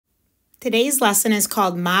Today's lesson is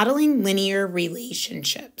called Modeling Linear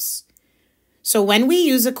Relationships. So when we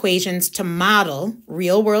use equations to model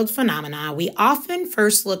real-world phenomena, we often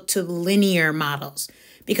first look to linear models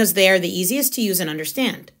because they are the easiest to use and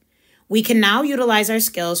understand. We can now utilize our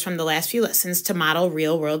skills from the last few lessons to model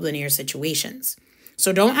real-world linear situations.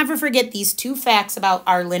 So don't ever forget these two facts about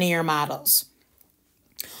our linear models.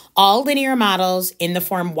 All linear models in the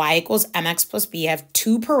form y equals mx plus b have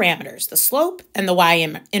two parameters, the slope and the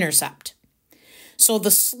y-intercept. So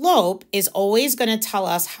the slope is always going to tell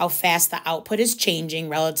us how fast the output is changing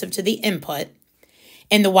relative to the input,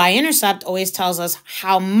 and the y-intercept always tells us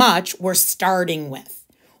how much we're starting with,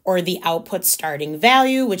 or the output starting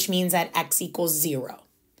value, which means that x equals 0.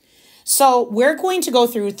 So we're going to go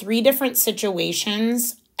through three different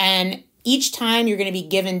situations, and each time you're going to be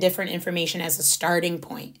given different information as a starting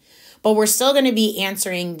point. But we're still going to be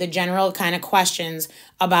answering the general kind of questions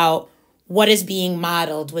about what is being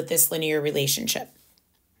modeled with this linear relationship.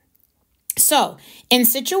 So in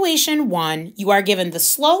situation 1, you are given the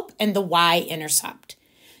slope and the y-intercept.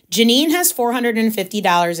 Janine has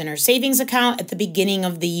 $450 in her savings account at the beginning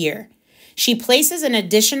of the year. She places an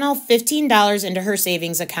additional $15 into her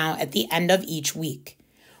savings account at the end of each week.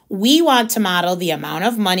 We want to model the amount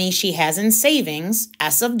of money she has in savings,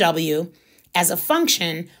 S of W, as a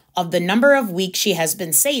function of the number of weeks she has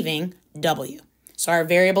been saving, W. So our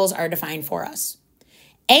variables are defined for us.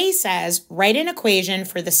 A says, write an equation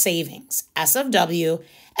for the savings, S of W,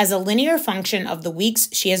 as a linear function of the weeks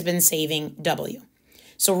she has been saving, W.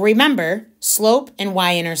 So remember, slope and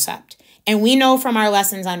y-intercept. And we know from our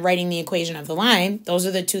lessons on writing the equation of the line, those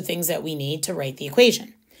are the two things that we need to write the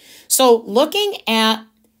equation. So looking at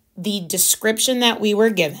the description that we were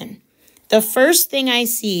given, the first thing I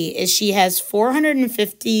see is she has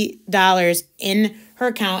 $450 in her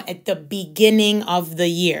account at the beginning of the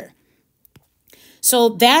year. So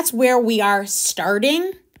that's where we are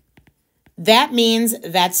starting. That means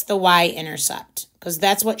that's the y-intercept because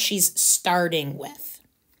that's what she's starting with.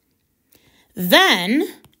 Then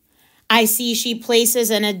I see she places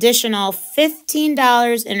an additional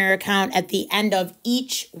 $15 in her account at the end of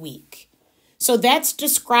each week. So that's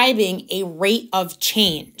describing a rate of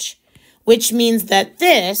change, which means that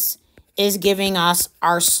this is giving us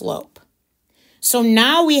our slope. So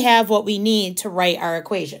now we have what we need to write our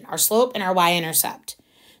equation, our slope and our y-intercept.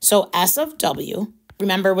 So S of W,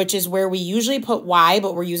 remember, which is where we usually put y,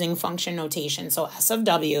 but we're using function notation. So S of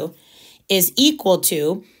W is equal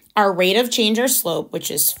to our rate of change or slope, which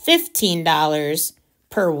is $15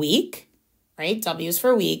 per week, right? W is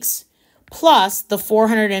for weeks, plus the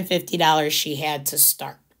 $450 she had to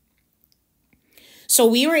start. So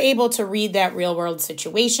we were able to read that real world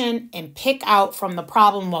situation and pick out from the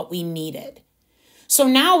problem what we needed. So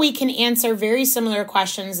now we can answer very similar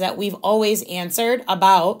questions that we've always answered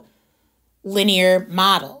about linear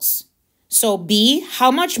models. So B, how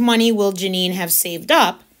much money will Janine have saved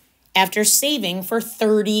up after saving for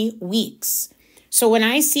 30 weeks? So when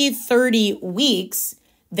I see 30 weeks,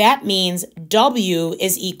 that means W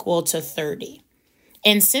is equal to 30.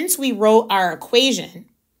 And since we wrote our equation,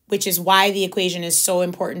 which is why the equation is so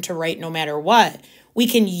important to write no matter what, we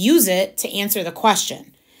can use it to answer the question.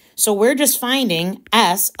 So we're just finding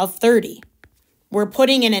S of 30. We're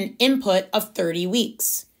putting in an input of 30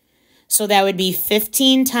 weeks. So that would be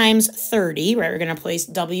 15 times 30, right? We're going to place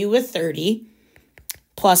W with 30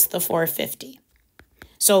 plus the 450.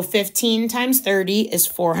 So 15 times 30 is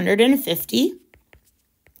 450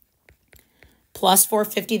 plus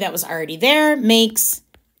 450 that was already there makes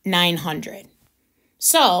 900.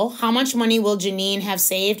 So how much money will Janine have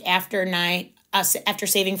saved after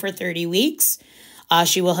saving for 30 weeks?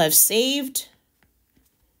 She will have saved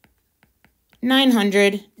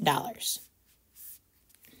 $900.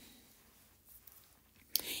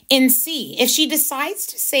 In C, if she decides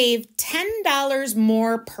to save $10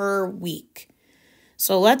 more per week.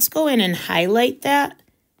 So let's go in and highlight that.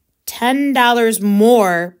 $10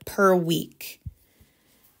 more per week.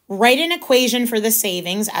 Write an equation for the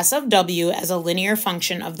savings, S of W, as a linear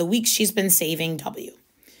function of the weeks she's been saving, W.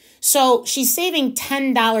 So she's saving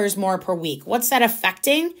 $10 more per week. What's that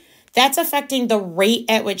affecting? That's affecting the rate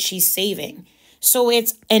at which she's saving. So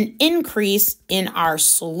it's an increase in our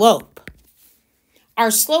slope.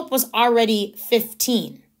 Our slope was already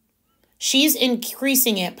 15. She's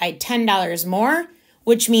increasing it by $10 more,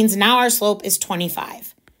 which means now our slope is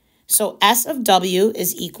 25. So S of W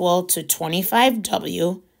is equal to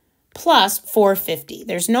 25W plus 450.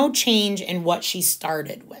 There's no change in what she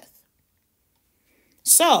started with.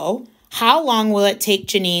 So how long will it take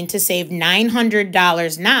Janine to save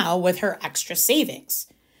 $900 now with her extra savings?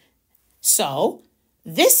 So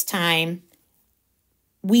this time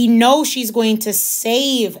we know she's going to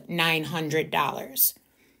save $900.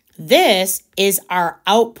 This is our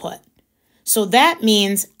output. So that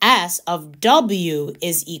means S of W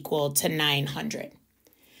is equal to 900.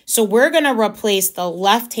 So we're going to replace the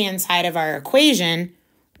left-hand side of our equation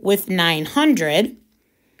with 900.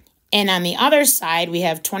 And on the other side, we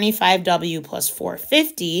have 25W plus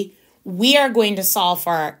 450. We are going to solve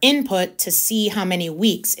for our input to see how many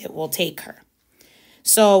weeks it will take her.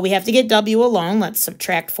 So we have to get W alone. Let's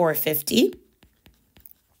subtract 450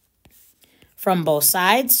 from both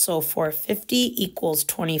sides. So 450 equals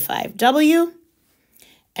 25W.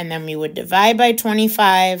 And then we would divide by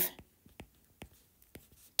 25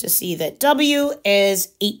 to see that W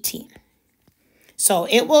is 18. So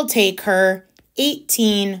it will take her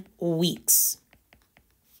 18 weeks.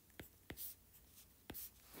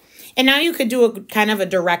 And now you could do a kind of a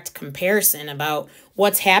direct comparison about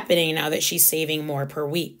what's happening now that she's saving more per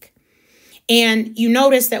week. And you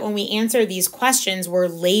notice that when we answer these questions, we're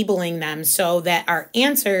labeling them so that our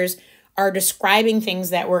answers are describing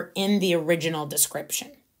things that were in the original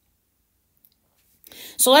description.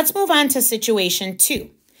 So let's move on to situation 2.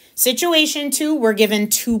 Situation 2, we're given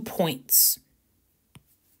 2 points.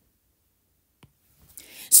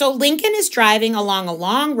 So Lincoln is driving along a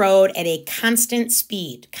long road at a constant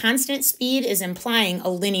speed. Constant speed is implying a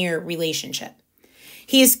linear relationship.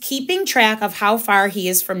 He is keeping track of how far he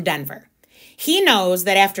is from Denver. He knows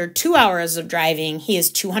that after 2 hours of driving, he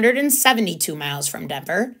is 272 miles from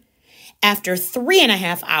Denver. After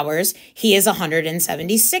 3.5 hours, he is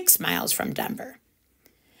 176 miles from Denver.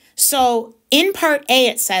 So in part A,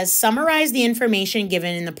 it says, summarize the information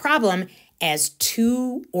given in the problem as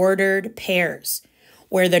 2 ordered pairs,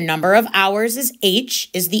 where the number of hours is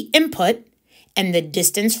H, is the input, and the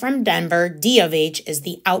distance from Denver, D of H, is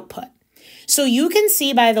the output. So you can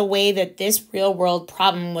see by the way that this real-world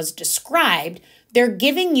problem was described, they're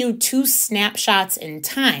giving you 2 snapshots in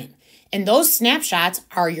time, and those snapshots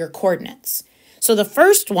are your coordinates. So the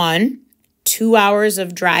first one, 2 hours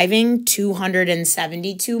of driving,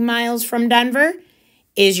 272 miles from Denver,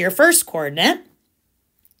 is your first coordinate.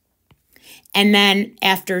 And then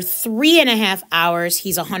after 3.5 hours,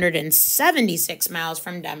 he's 176 miles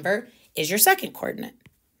from Denver, is your second coordinate.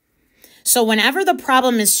 So whenever the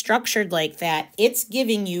problem is structured like that, it's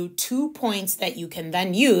giving you 2 points that you can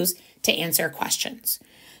then use to answer questions.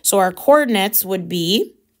 So our coordinates would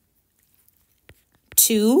be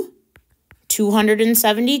 2,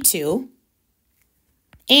 272,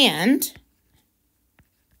 and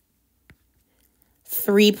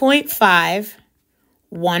 3.5,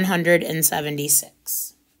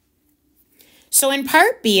 176. So in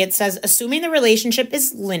part B, it says, assuming the relationship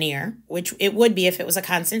is linear, which it would be if it was a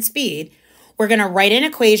constant speed, we're going to write an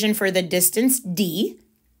equation for the distance D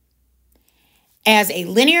as a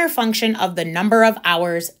linear function of the number of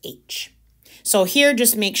hours H. So here,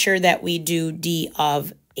 just make sure that we do D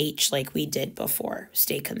of H like we did before.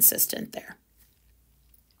 Stay consistent there.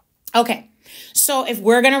 Okay, so if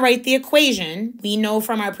we're going to write the equation, we know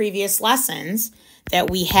from our previous lessons that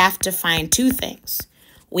we have to find 2 things.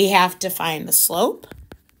 We have to find the slope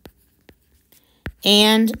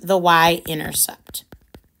and the y-intercept.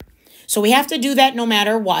 So we have to do that no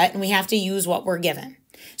matter what, and we have to use what we're given.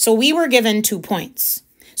 So we were given 2 points.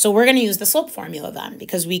 So we're going to use the slope formula then,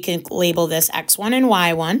 because we can label this x1 and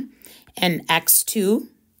y1 and x2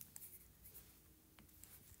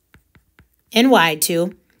 and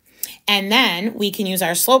y2. And then we can use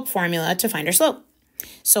our slope formula to find our slope.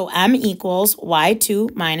 So m equals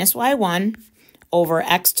y2 minus y1 over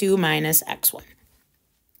x2 minus x1.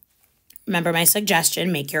 Remember my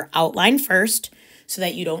suggestion, make your outline first so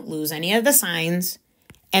that you don't lose any of the signs,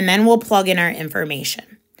 and then we'll plug in our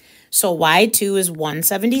information. So y2 is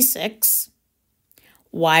 176,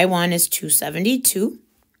 y1 is 272,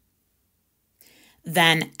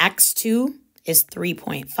 then x2 is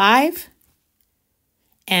 3.5,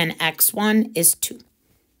 and x1 is 2.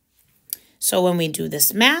 So when we do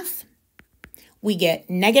this math, we get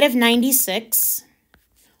negative 96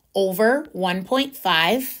 over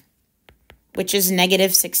 1.5, which is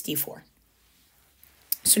negative 64.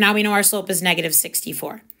 So now we know our slope is negative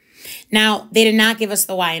 64. Now, they did not give us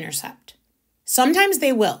the y-intercept. Sometimes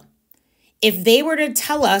they will. If they were to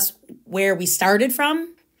tell us where we started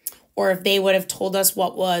from, or if they would have told us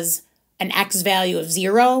what was an x value of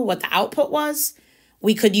 0, what the output was,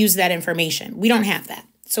 we could use that information. We don't have that.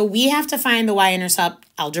 So we have to find the y-intercept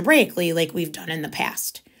algebraically like we've done in the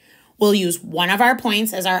past. We'll use one of our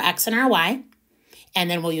points as our x and our y, and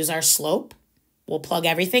then we'll use our slope. We'll plug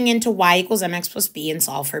everything into y equals mx plus b and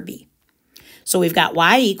solve for b. So we've got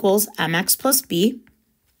y equals mx plus b.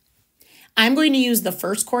 I'm going to use the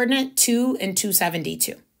first coordinate, 2 and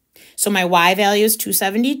 272. So my y value is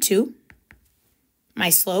 272. My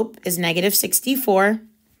slope is negative 64.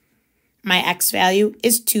 My x value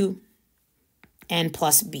is 2 and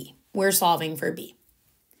plus b. We're solving for b.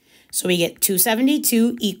 So we get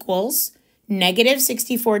 272 equals negative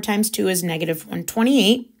 64 times 2 is negative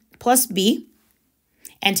 128 plus b.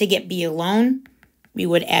 And to get b alone, we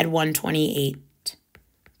would add 128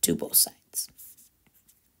 to both sides.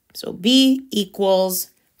 So b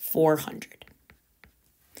equals 400.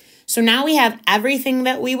 So now we have everything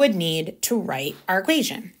that we would need to write our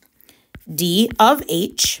equation. D of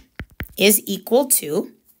h is equal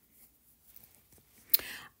to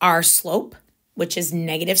our slope, which is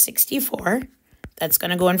negative 64. That's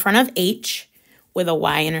going to go in front of h with a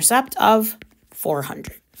y-intercept of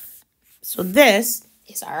 400. So this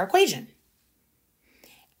is our equation.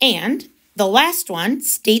 And the last one,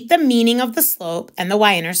 state the meaning of the slope and the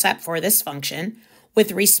y-intercept for this function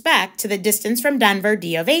with respect to the distance from Denver,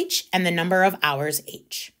 d of h, and the number of hours,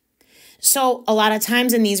 h. So a lot of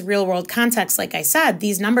times in these real-world contexts, like I said,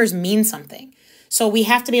 these numbers mean something. So we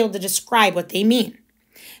have to be able to describe what they mean.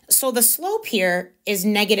 So the slope here is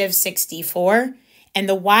negative 64, and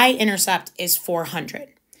the y-intercept is 400.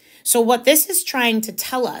 So what this is trying to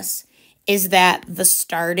tell us is that the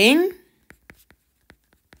starting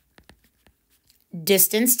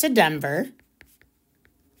distance to Denver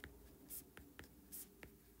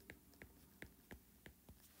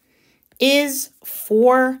is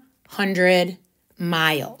 400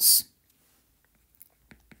 miles.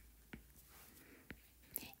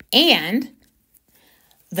 And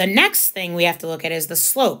the next thing we have to look at is the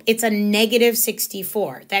slope. It's a negative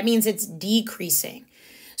 64. That means it's decreasing.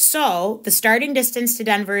 So the starting distance to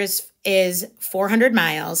Denver is 400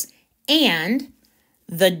 miles, and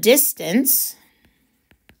the distance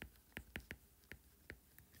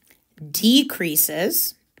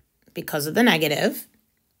decreases because of the negative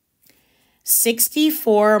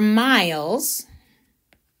 64 miles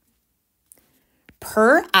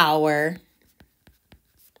per hour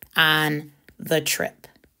on the trip.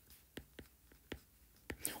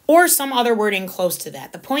 Or some other wording close to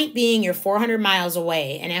that. The point being you're 400 miles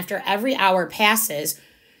away, and after every hour passes,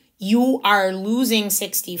 you are losing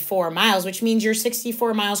 64 miles, which means you're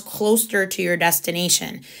 64 miles closer to your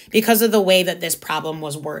destination because of the way that this problem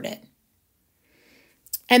was worded.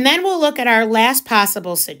 And then we'll look at our last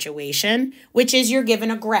possible situation, which is you're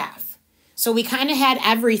given a graph. So we kind of had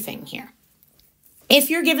everything here. If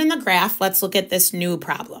you're given the graph, let's look at this new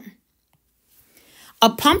problem.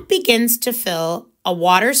 A pump begins to fill a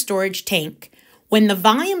water storage tank when the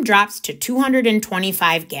volume drops to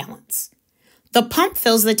 225 gallons. The pump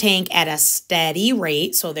fills the tank at a steady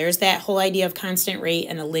rate, so there's that whole idea of constant rate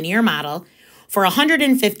and a linear model, for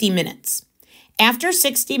 150 minutes. After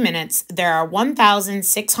 60 minutes, there are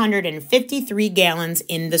 1,653 gallons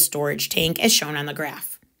in the storage tank as shown on the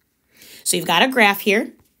graph. So you've got a graph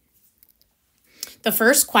here. The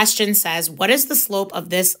first question says, what is the slope of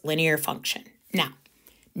this linear function? Now,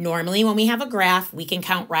 normally when we have a graph, we can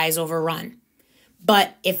count rise over run.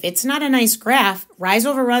 But if it's not a nice graph, rise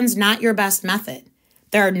over run's not your best method.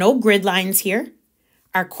 There are no grid lines here.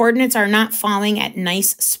 Our coordinates are not falling at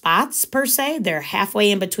nice spots per se. They're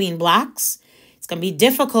halfway in between blocks. It's going to be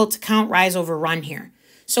difficult to count rise over run here.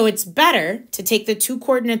 So it's better to take the two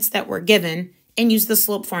coordinates that were given and use the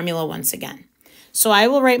slope formula once again. So I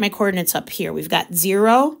will write my coordinates up here. We've got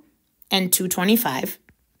 0 and 225.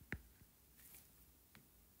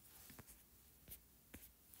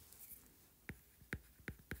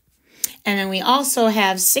 And then we also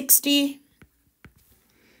have 60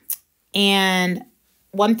 and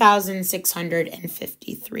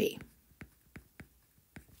 1,653.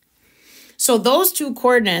 So those two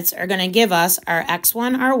coordinates are going to give us our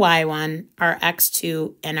x1, our y1, our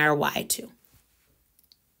x2, and our y2.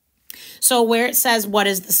 So where it says what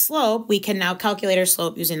is the slope, we can now calculate our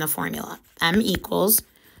slope using the formula. M equals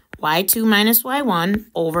y2 minus y1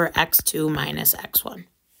 over x2 minus x1.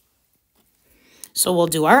 So we'll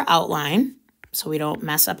do our outline so we don't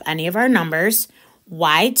mess up any of our numbers.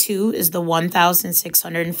 Y2 is the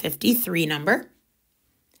 1,653 number.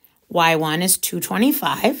 Y1 is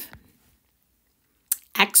 225.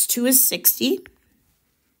 X2 is 60.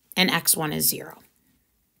 And X1 is 0.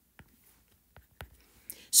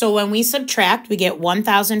 So when we subtract, we get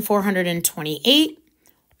 1,428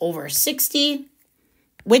 over 60,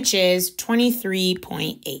 which is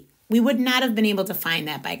 23.8. We would not have been able to find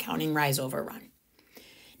that by counting rise over run.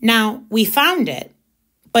 Now, we found it,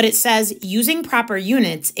 but it says, using proper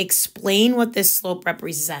units, explain what this slope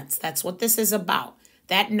represents. That's what this is about.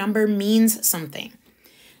 That number means something.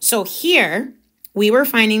 So here, we were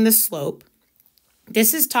finding the slope.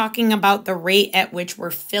 This is talking about the rate at which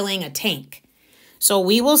we're filling a tank. So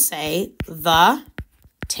we will say the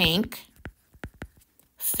tank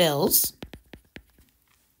fills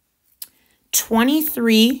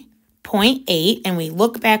 23.8, and we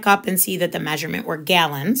look back up and see that the measurement were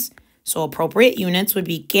gallons. So appropriate units would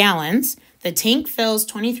be gallons. The tank fills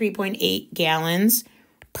 23.8 gallons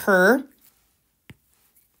per.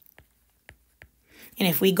 And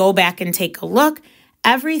if we go back and take a look,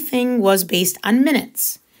 everything was based on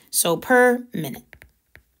minutes. So per minute.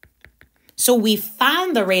 So we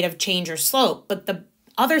found the rate of change or slope, but the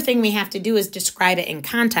other thing we have to do is describe it in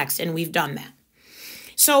context, and we've done that.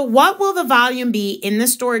 So what will the volume be in the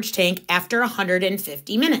storage tank after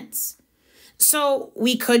 150 minutes? So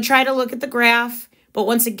we could try to look at the graph, but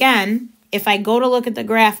once again, if I go to look at the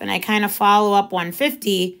graph and I kind of follow up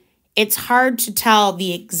 150, it's hard to tell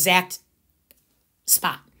the exact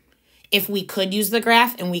spot. If we could use the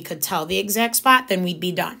graph and we could tell the exact spot, then we'd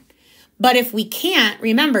be done. But if we can't,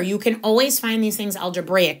 remember, you can always find these things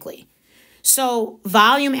algebraically. So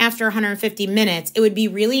volume after 150 minutes, it would be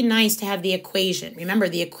really nice to have the equation. Remember,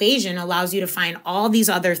 the equation allows you to find all these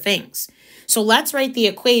other things. So let's write the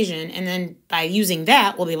equation, and then by using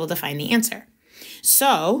that, we'll be able to find the answer.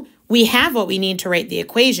 So we have what we need to write the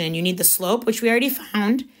equation. You need the slope, which we already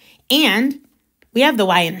found, and we have the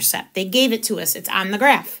y-intercept. They gave it to us. It's on the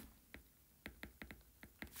graph.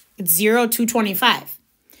 It's 0 to 25.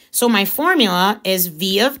 So my formula is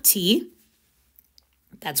V of t.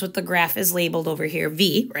 That's what the graph is labeled over here,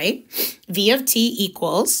 V, right? V of t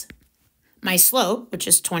equals my slope, which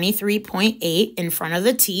is 23.8 in front of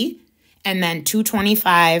the t, and then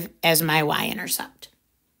 225 as my y-intercept.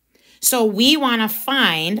 So we want to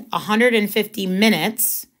find 150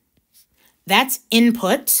 minutes. That's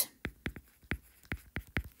input,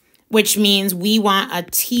 which means we want a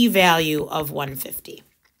t value of 150.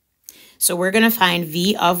 So we're going to find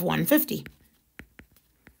V of 150.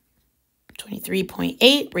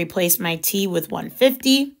 23.8, replace my t with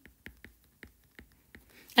 150.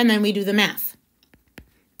 And then we do the math.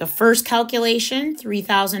 The first calculation,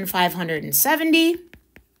 3,570.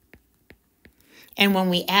 And when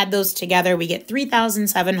we add those together, we get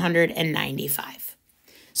 3,795.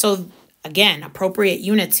 So again, appropriate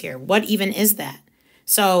units here. What even is that?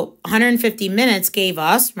 So 150 minutes gave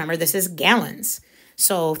us, remember this is gallons,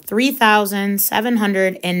 so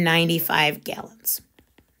 3,795 gallons.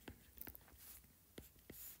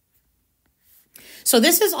 So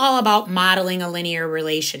this is all about modeling a linear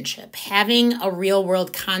relationship, having a real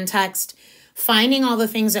world context, finding all the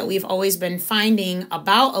things that we've always been finding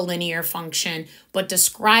about a linear function, but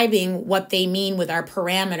describing what they mean with our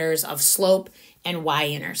parameters of slope and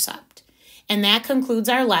y-intercept. And that concludes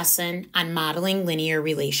our lesson on modeling linear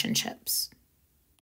relationships.